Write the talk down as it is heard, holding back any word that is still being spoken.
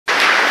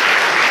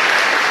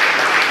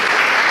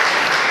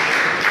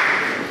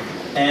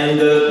And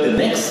the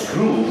next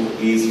group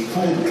is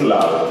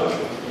FoodCloud.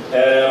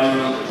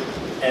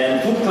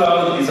 And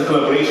FoodCloud is a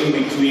collaboration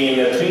between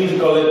Trinity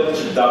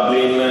College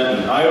Dublin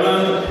in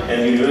Ireland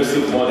and the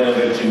University of Modena,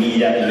 Reggio,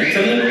 Emilia in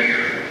Italy.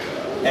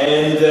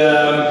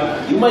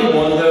 And you might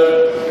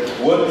wonder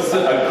what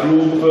a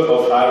group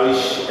of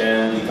Irish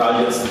and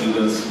Italian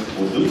students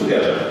would do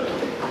together.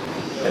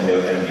 And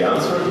the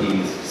answer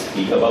is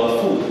speak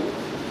about food.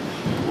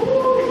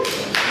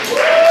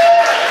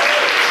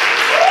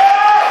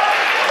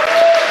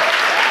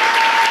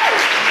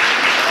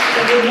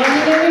 Good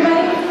morning,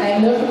 everybody.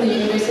 I'm Laura from the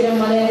University of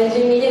Modena,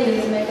 Reggio, Emilia, and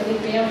this is my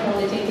colleague Priya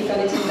from the Trinity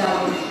College in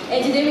Dublin.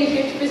 And today we're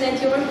here to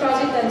present you our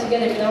project, and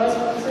together with our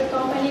sponsor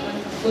company,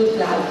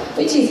 FoodCloud,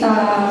 which is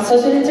a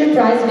social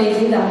enterprise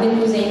based in Dublin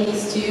whose aim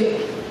is to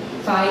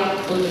fight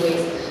food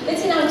waste.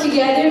 Let's see now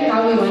together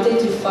how we wanted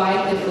to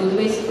fight the food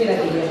waste with a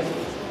video.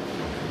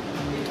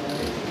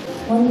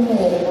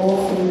 1/3 of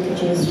all food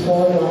produced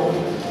worldwide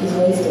is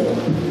wasted.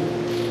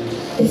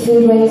 If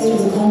food waste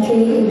was a country,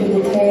 it would be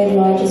the 3rd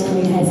largest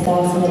greenhouse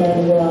gas emitter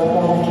in the world,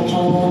 right after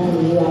China and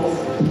the US.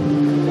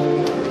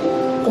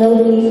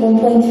 Globally,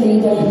 1.3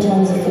 billion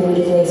tons of food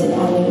is wasted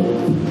annually.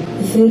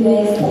 The food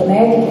waste that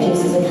America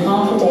produces in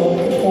half a day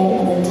could fill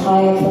an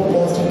entire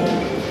football stadium.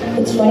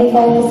 With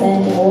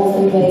 25% of all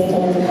food waste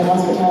coming from the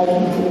hospitality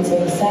and food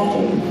service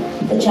sector,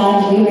 the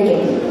challenge we were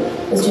given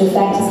was to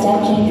effect a step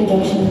change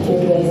reduction in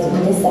food waste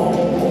in this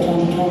sector by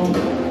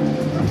 2020.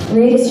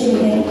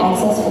 Redistributing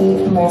excess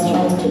food from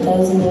restaurants to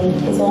those in need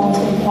is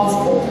almost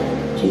impossible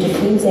due to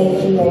food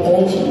safety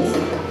regulations.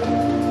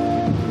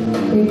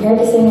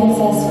 Repurposing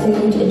excess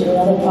food into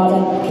another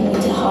product can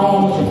lead to high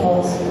energy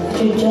costs,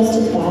 which are just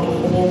as bad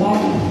for the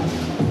environment.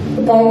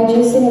 But by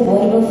reducing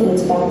avoidable food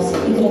scraps,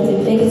 you could have the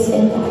biggest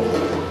impact,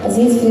 as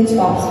these food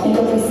scraps make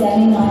up for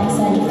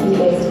 79% of food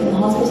waste in the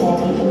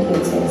hospitality and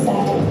food service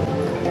sector.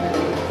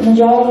 The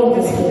majority of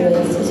this food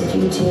waste is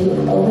due to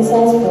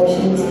oversized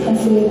portions and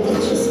food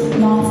that's just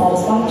not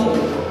satisfactory.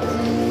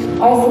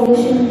 Our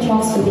solution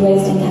tracks food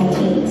waste in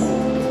canteens.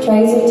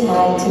 Trays are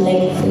tagged to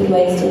link food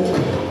wasted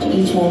to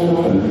each menu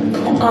item.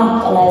 An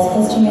app allows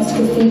customers to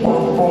give feedback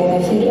regarding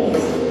their food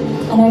waste.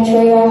 And our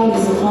tray rack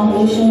uses a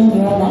convolutional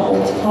neural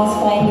network to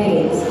classify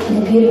ingredients and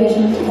computer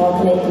vision to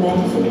calculate the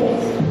amount of food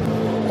waste.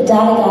 The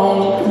data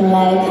gathered can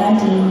allow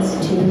canteens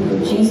to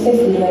reduce their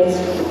food waste,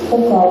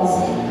 cut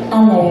costs,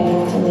 and their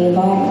impact on the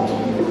environment.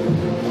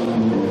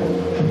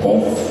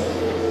 This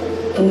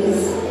is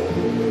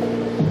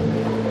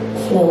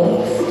flow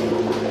waste,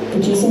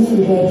 reducing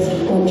food waste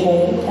one tray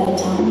at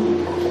a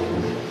time.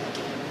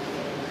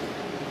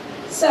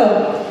 So,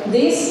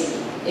 this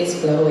is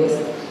flow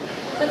waste.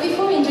 But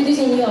before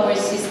introducing you our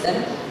system,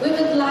 we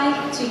would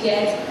like to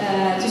get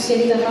to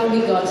see how we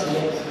got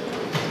here.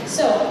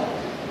 So,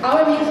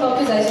 our main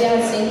focus, as you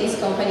have seen, is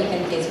company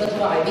canteens. But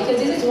why? Because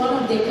this is one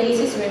of the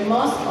places where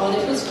most of the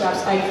food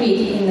scraps are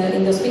created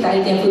in the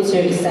hospitality and food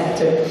service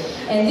sector.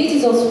 And this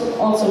is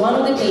also one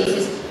of the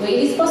places where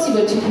it is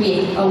possible to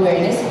create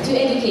awareness, to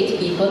educate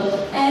people,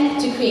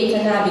 and to create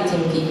an habit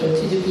in people,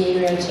 to do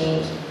behavioral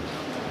change.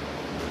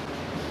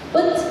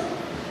 But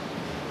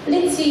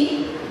let's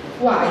see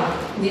why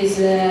this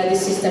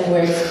system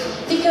works.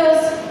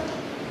 Because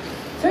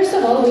first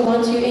of all, we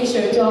want to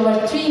ensure to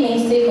our 3 main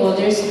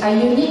stakeholders a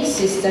unique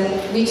system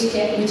which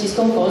is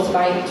composed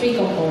by 3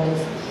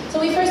 components. So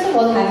we first of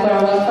all have for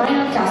our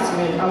final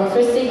customer, our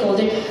first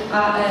stakeholder,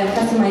 a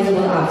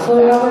customizable app.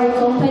 For our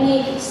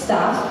company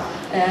staff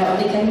of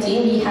the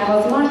canteen, we have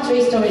a smart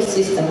tray storage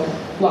system,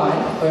 while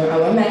for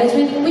our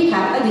management, we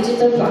have a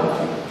digital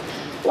platform.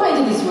 Why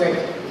does this work?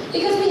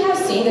 Because we have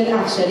seen that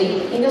actually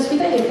in the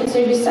hospitality food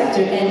service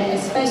sector, and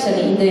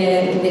especially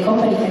in the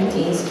company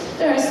canteens,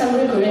 there are some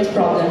recurrent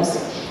problems.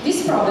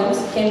 These problems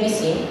can be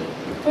seen,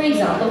 for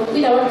example,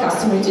 with our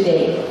customer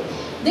today.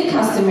 The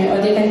customer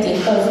of the canteen,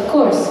 of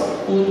course,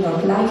 would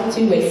not like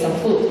to waste some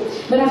food.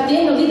 But at the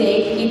end of the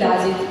day, he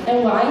does it.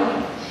 And why?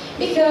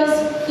 Because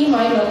he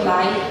might not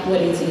like what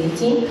he's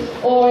eating,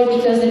 or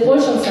because the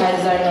portion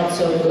sizes are not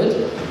so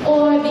good,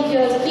 or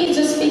because he's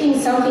just picking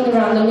something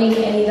randomly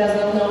and he does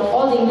not know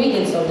all the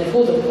ingredients of the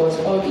food, of course,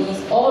 or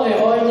he's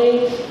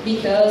over-ordering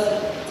because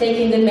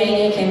taking the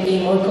menu can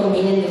be more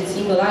convenient than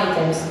single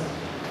items.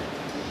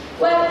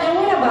 Well, and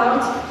what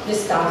about the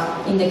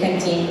staff in the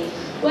canteen?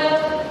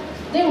 Well,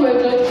 their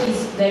workload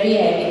is very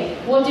heavy.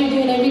 What they're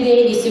doing every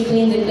day is to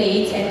clean the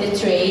plates and the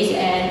trays,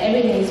 and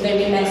everything is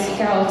very messy,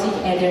 chaotic,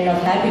 and they're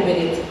not happy with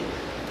it.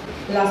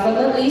 Last but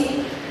not least,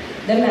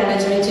 the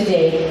management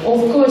today.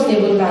 Of course,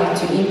 they would like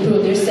to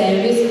improve their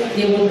service,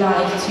 they would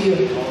like to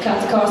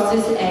cut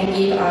costs and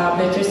give a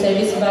better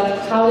service, but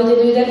how do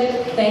they do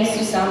that? Thanks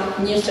to some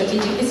new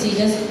strategic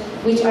decisions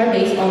which are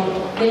based on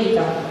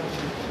data.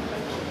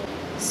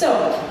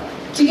 So,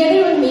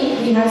 together with me,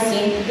 we have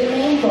seen the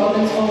main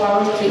problems of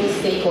our 3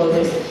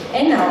 stakeholders.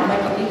 And now, my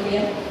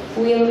colleague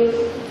will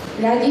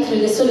guide you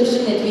through the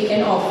solution that we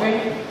can offer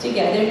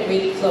together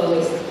with flow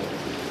waste.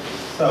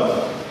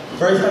 So,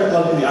 first I've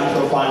looked at the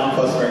actual final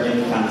customer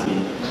in the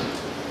canteen.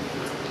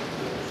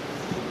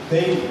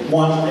 They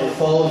want a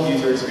full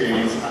user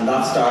experience, and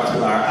that starts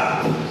with our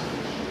app.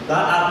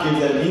 That app gives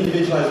them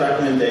individualized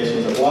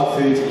recommendations of what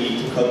food to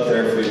eat to cut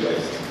their food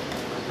waste.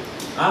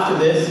 After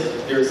this,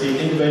 they receive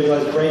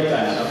individualized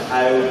breakdown of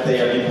how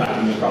they are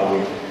impacting the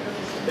problem.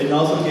 They can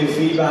also give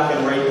feedback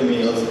and rate the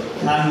meals,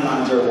 telling the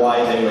manager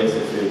why they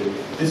wasted food.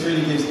 This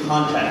really gives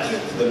context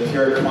to the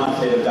pure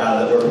quantitative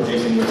data that we're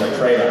producing with our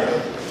tray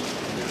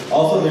rack.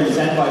 Also, they're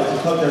incentivized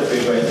to cut their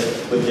food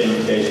waste with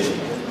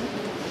gamification.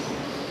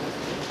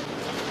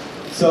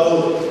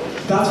 So,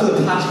 that's for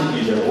the passionate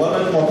user. What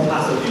about the more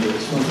passive user,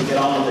 just wants to get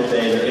on with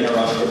their day, they're in a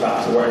rush to get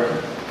back to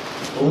work?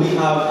 Well, we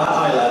have, at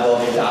eye level,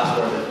 a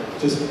dashboard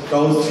that just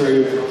goes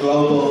through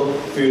global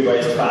food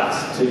waste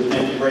facts to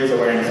raise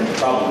awareness of the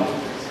problem.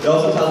 It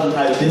also tells them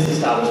how this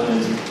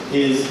establishment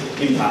is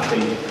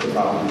impacting the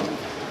problem.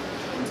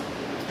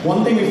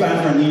 One thing we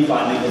found from our need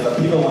finding is that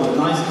people want a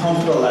nice,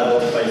 comfortable level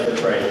to place their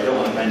tray. They don't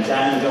want to bend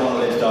down, they don't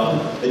want to lift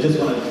up, they just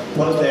want to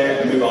put it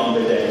there and move on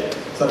with their day.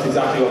 So that's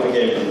exactly what we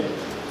gave them.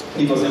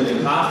 People simply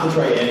pass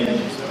the tray in,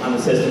 and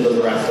the system does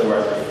the rest of the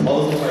work. It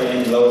pulls the tray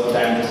in, lowers it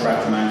down to the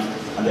correct amount,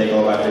 and they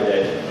go about their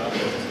day.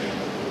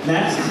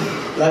 Next,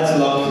 let's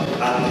look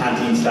at the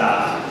canteen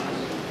staff.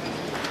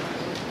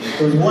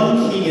 There was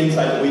one key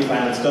insight that we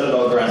found that stood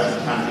above the rest of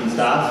the canteen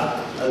staff.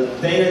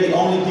 They are the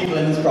only people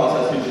in this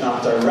process who do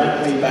not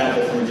directly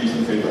benefit from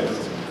reducing food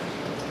waste.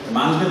 The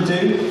management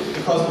do,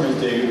 the customers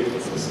do,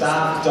 the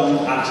staff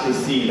don't actually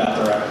see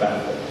that direct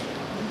benefit.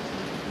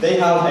 They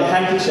have a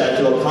hectic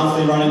schedule,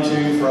 constantly running to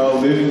and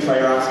fro, moving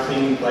tray racks,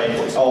 cleaning plates,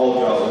 it's all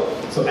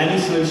go. So any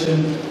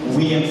solution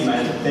we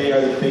implement, they are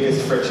the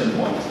biggest friction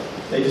point.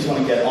 They just want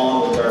to get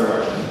on with their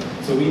work.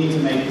 So we need to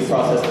make the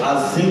process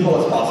as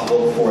simple as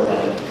possible for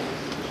them.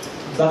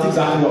 So that's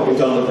exactly what we've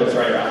done with the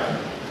tray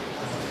rack.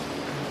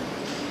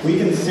 We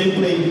can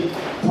simply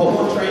put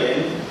one tray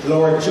in,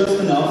 lower it just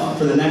enough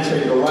for the next tray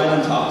to go right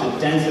on top to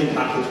densely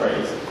pack the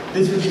trays.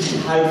 This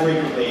reduces how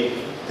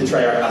frequently the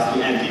tray rack has to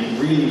be emptied,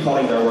 really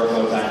cutting their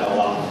workload down a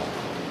lot.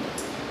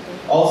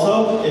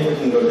 Also, if it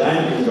can go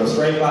down, it can go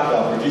straight back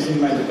up, reducing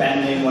the amount of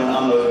bending when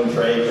unloading the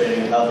tray,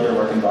 creating a healthier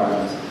work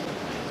environment.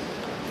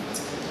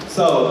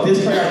 So,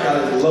 this tray rack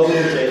gathers loads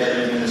of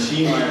data using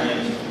machine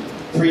learning,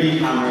 3D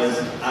cameras,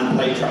 and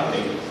plate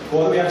tracking. But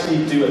what do we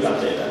actually do with that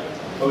data?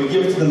 Well, we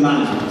give it to the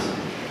management.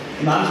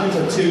 The management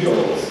have two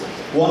goals.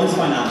 One is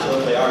financial,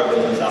 they are a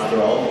business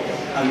after all,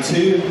 and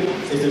two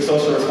is their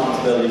social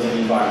responsibility to the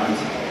environment.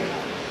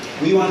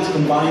 We want to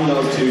combine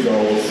those two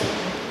goals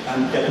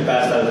and get the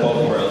best out of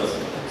both worlds.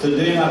 So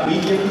doing that, we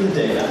give them the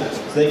data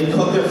so they can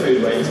cut their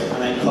food waste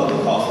and then cut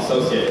the costs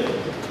associated.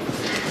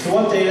 So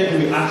what data do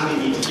we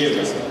actually need to give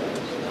them?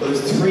 Well,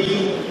 there's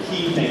three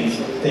key things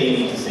they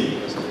need to see.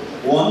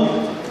 One,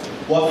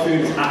 what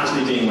food is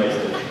actually being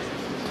wasted.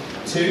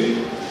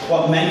 Two,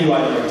 what menu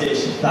item or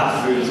dish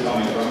that food is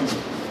coming from.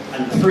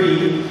 And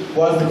three,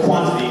 what is the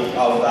quantity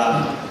of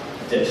that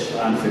dish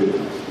and food.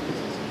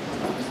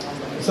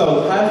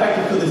 So, how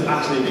effective could this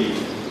actually be?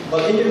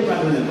 Well, if you're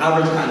implementing an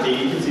average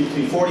canteen, you can see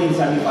between 40 and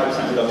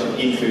 75% reduction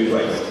in food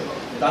waste.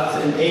 That's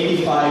an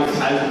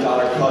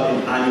 $85,000 cut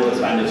in annual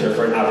expenditure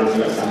for an average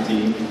US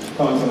canteen,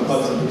 coming from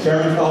cuts in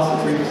procurement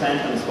costs of 3%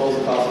 and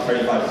disposal costs of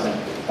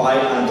 35%. Buy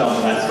and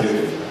dump less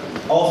food.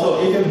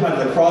 Also, if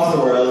implemented across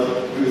the world,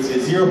 we would see a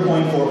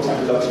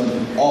 0.4% reduction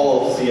in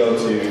all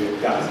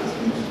CO2 gases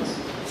emissions.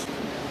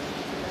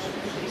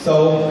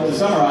 So, to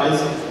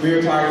summarize, we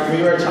were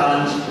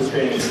challenged with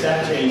creating a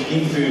step change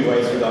in food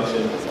waste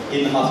reduction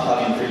in the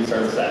hospitality and food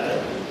service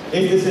sector.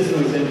 If the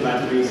system was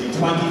implemented, we would see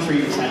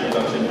 23%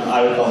 reduction, and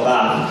I would call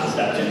that a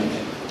step change.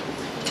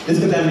 This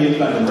could then be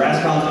implemented in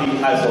restaurants and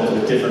even households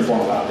with a different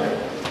form factor.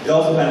 It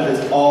also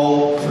benefits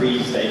all three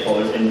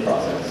stakeholders in the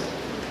process.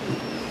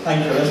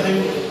 Thank you for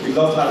listening. We'd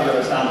love to have you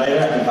understand later,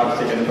 and we're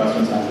happy to take any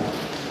questions now.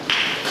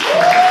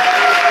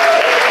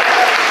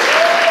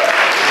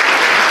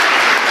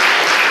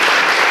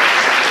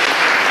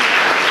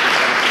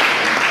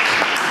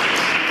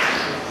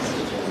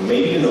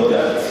 Maybe you know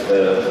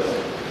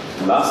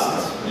that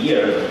last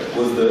year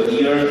was the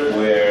year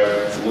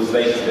where it was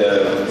like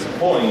the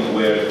point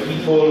where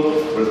people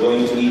were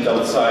going to eat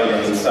outside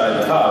and inside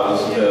the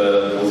house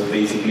was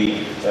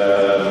basically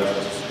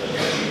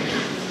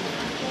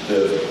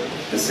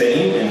the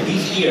same. And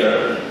this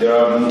year there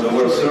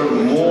were served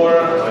more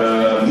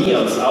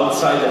meals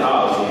outside the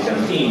house in the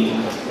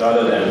canteen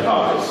rather than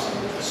house.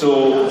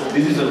 So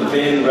this is a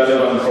very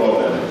relevant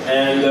problem,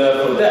 and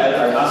for that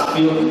I ask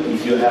you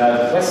if you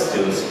have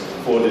questions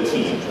for the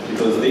team,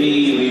 because they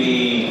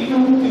really,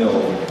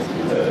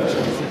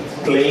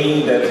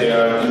 claim that they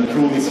are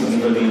improving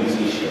significantly in this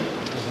issue.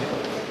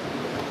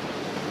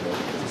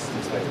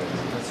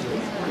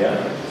 Yeah.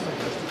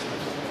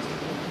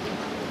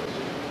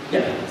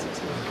 Yeah.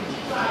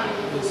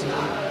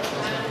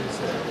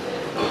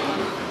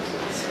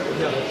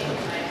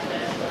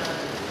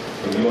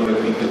 Do you want to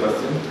repeat the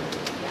question?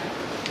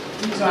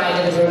 We tried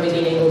at the very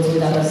beginning to do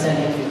that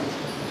setting.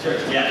 Sure,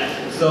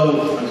 yeah.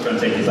 So, I'm just going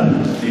to take this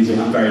out. It's easy,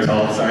 I'm very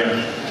tall, sorry.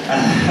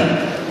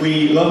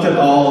 We looked at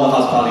all the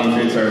hospitality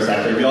and food service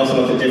sector. We also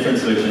looked at different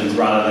solutions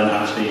rather than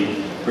actually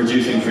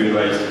reducing food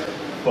waste.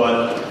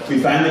 But we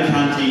found that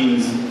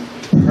canteens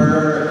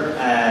per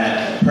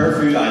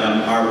food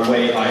item are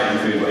way higher in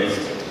food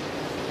waste.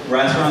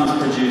 Restaurants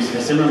produce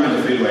a similar amount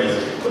of food waste,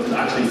 but there's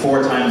actually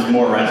 4 times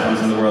more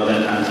restaurants in the world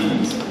than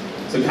canteens.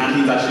 So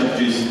canteens actually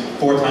produce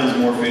 4 times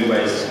more food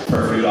waste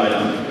per food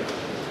item.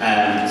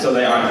 So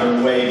they are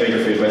a way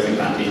bigger food waste than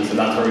canteens, so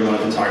that's where we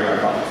wanted to target our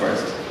product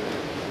first.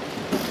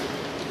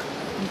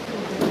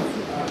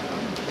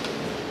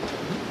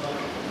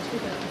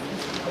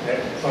 Okay,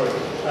 sorry.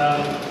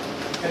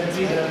 Can you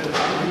see the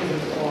reason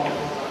for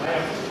I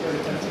have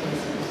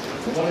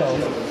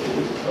quality of the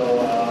food? So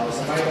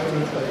my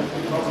food,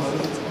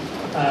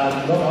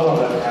 not all of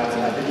them have,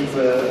 I believe,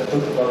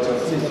 good quality of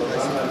food. So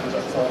sometimes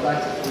just so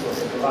like food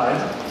to provide.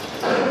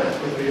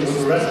 If we use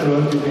a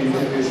restaurant, you can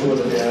be sure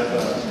that they have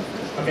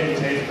spaghetti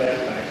taste bad,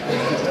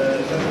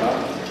 etc.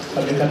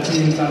 But the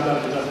canteen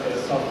sometimes you just get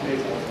a soft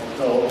plate.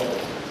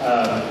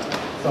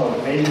 So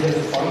maybe this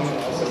is one of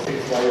the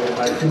things why you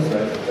high food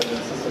rate than the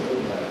system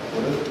would have,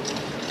 would it?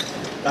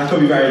 That could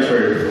be very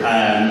true.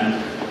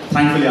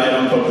 Thankfully, I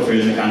don't cook the food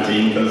in the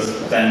canteen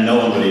because then no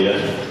one would eat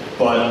it.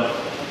 But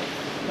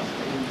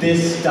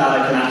this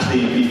data can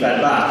actually be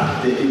fed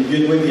back. With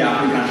the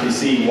app, we can actually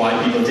see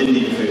why people didn't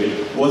eat the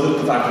food. Was it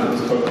the fact that it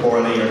was cooked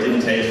poorly or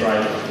didn't taste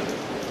right?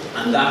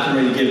 And that can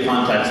really give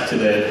context to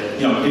the,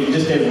 if you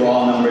just gave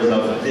raw numbers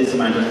of this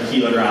amount of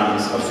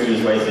kilograms of food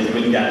is wasted, you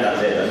wouldn't get that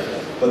data.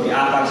 But the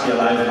app actually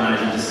allows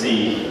management to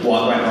see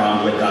what went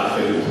wrong with that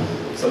food.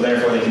 So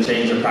therefore they can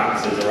change their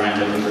practices around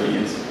those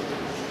ingredients.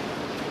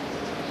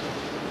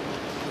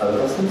 Other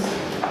questions?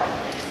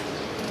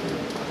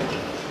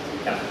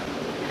 Yeah.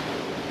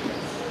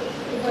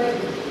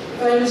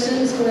 If I understand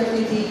this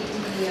correctly, the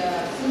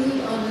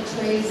food on the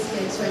trays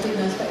gets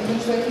recognized by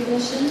image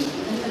recognition,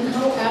 and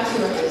how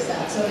accurate is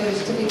that? So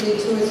there's typically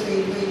 2 or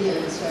 3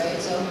 ingredients, right?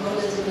 So how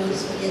does it know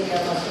spaghetti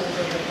are left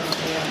over?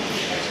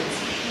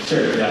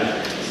 Sure,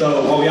 yeah.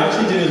 So what we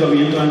actually do is when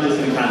we implement this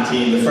in the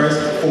canteen, the first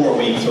 4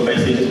 weeks will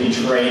basically just be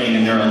training a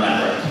neural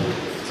network.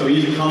 So we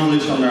use a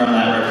convolutional neural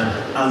network,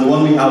 and the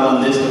one we have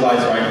on this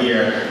device right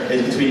here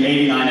is between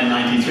 89 and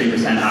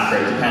 93%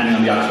 accurate, depending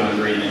on the actual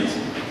ingredient.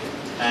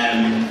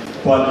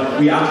 But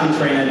we actually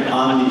train it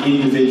on the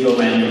individual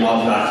menu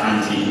of that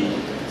canteen.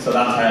 So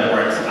that's how it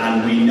works,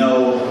 and we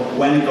know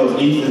when it goes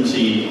into the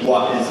machine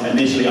what is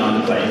initially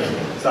on the plate.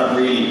 So that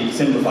really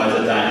simplifies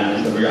it down,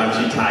 because we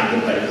actually tag the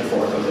plate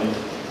before it goes in.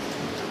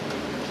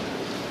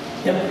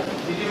 Yep.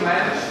 Did you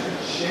manage to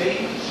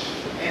change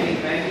any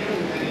menu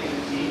with any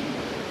canteen?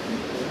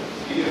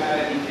 Did you have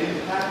any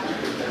impact with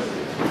the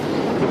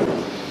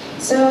testing?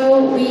 So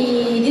we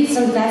did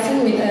some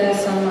testing with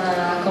some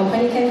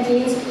company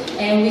canteens,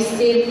 and we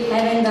still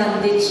haven't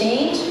done the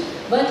change,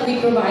 but we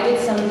provided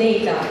some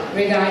data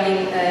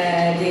regarding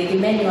the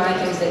menu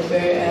items that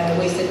were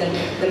wasted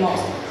the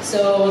most.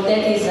 So that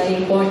is an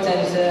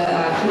important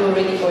clue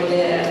already for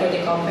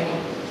the company.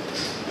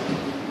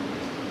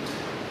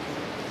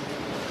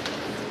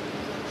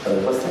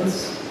 Other questions?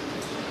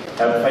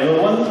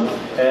 Final one.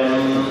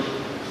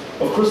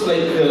 Of course,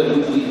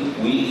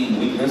 we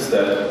witnessed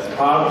that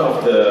part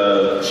of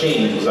the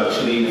change was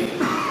actually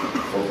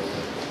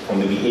from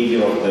the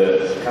behavior of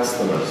the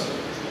customers.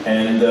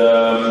 And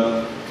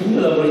can you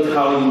elaborate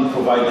how you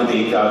provide the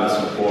data to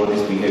support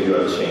this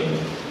behavioral change?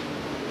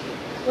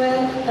 Well,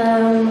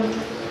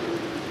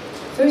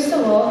 first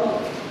of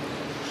all,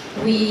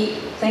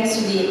 thanks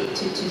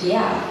to the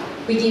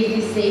app, we give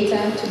this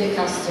data to the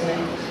customer.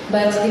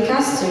 But the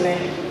customer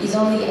is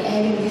only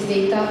having this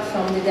data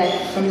from the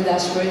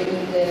dashboard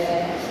in the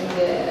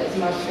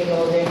smart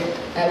freeholder,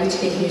 which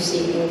can you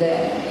see in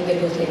the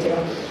booth later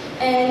on.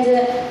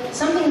 And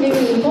something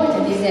very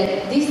important is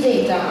that these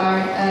data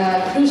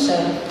are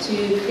crucial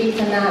to create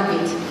an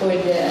habit for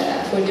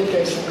the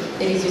person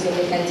that is using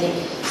the canteen.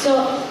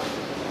 So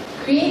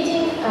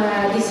creating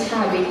this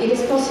habit, it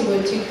is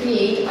possible to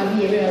create a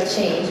behavioral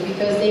change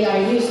because they are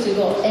used to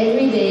go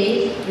every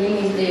day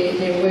during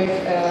their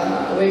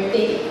work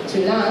day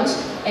to lunch,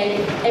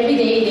 and every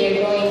day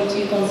they're going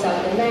to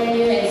consult the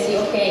menu and see,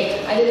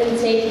 okay, I didn't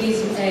take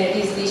this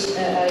dish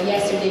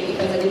yesterday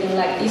because I didn't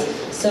like this,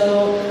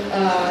 so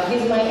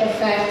this might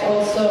affect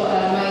also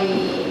my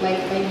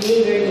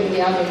behavior in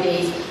the other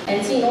days.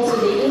 And seeing also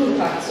the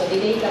impact, so the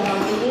data about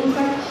the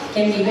impact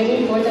can be very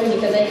important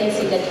because I can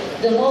see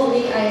that the whole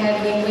week I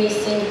have been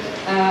wasting,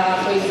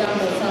 for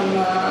example,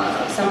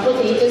 some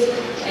potatoes,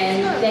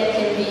 and that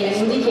can be an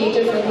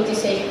indicator for me to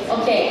say,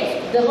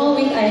 okay, the whole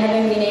week I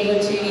haven't been able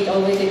to eat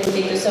all the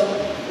potatoes, so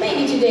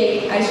maybe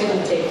today I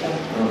shouldn't take them.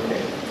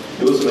 Okay.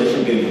 You also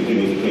mentioned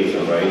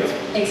gamification,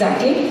 right?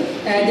 Exactly.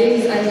 There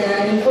is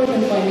an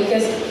important point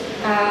because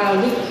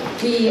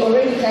we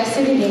already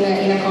tested it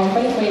in a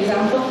company, for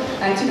example,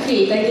 to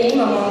create a game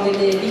among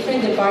the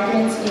different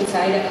departments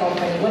inside a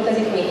company. What does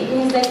it mean? It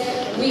means that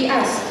we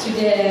ask to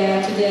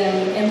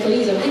the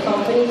employees of the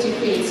company to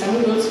create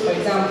some rules, for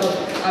example,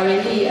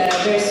 R&D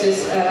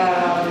versus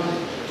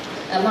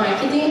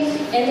marketing,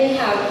 and they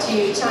have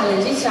to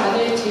challenge each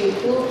other to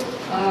who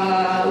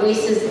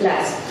wastes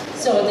less.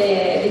 So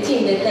the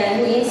team that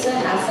then wins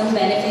has some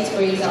benefits,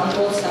 for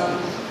example,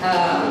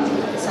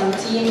 some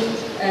team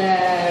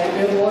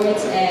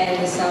rewards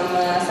and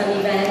some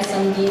events,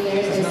 some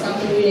dinners, and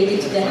something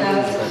related to the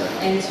health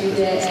and to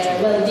the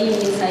well-being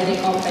inside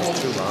the company.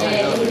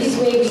 And in this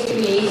way we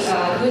create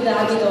a good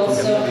habit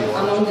also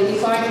among the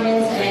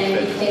departments, and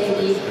it can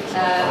be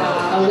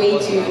a way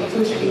to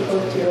push people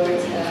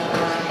towards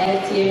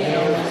healthier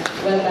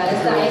and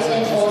well-balanced diets,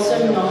 and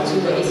also not to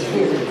waste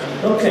food.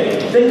 Okay,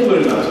 thank you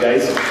very much,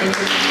 guys. Thank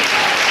you.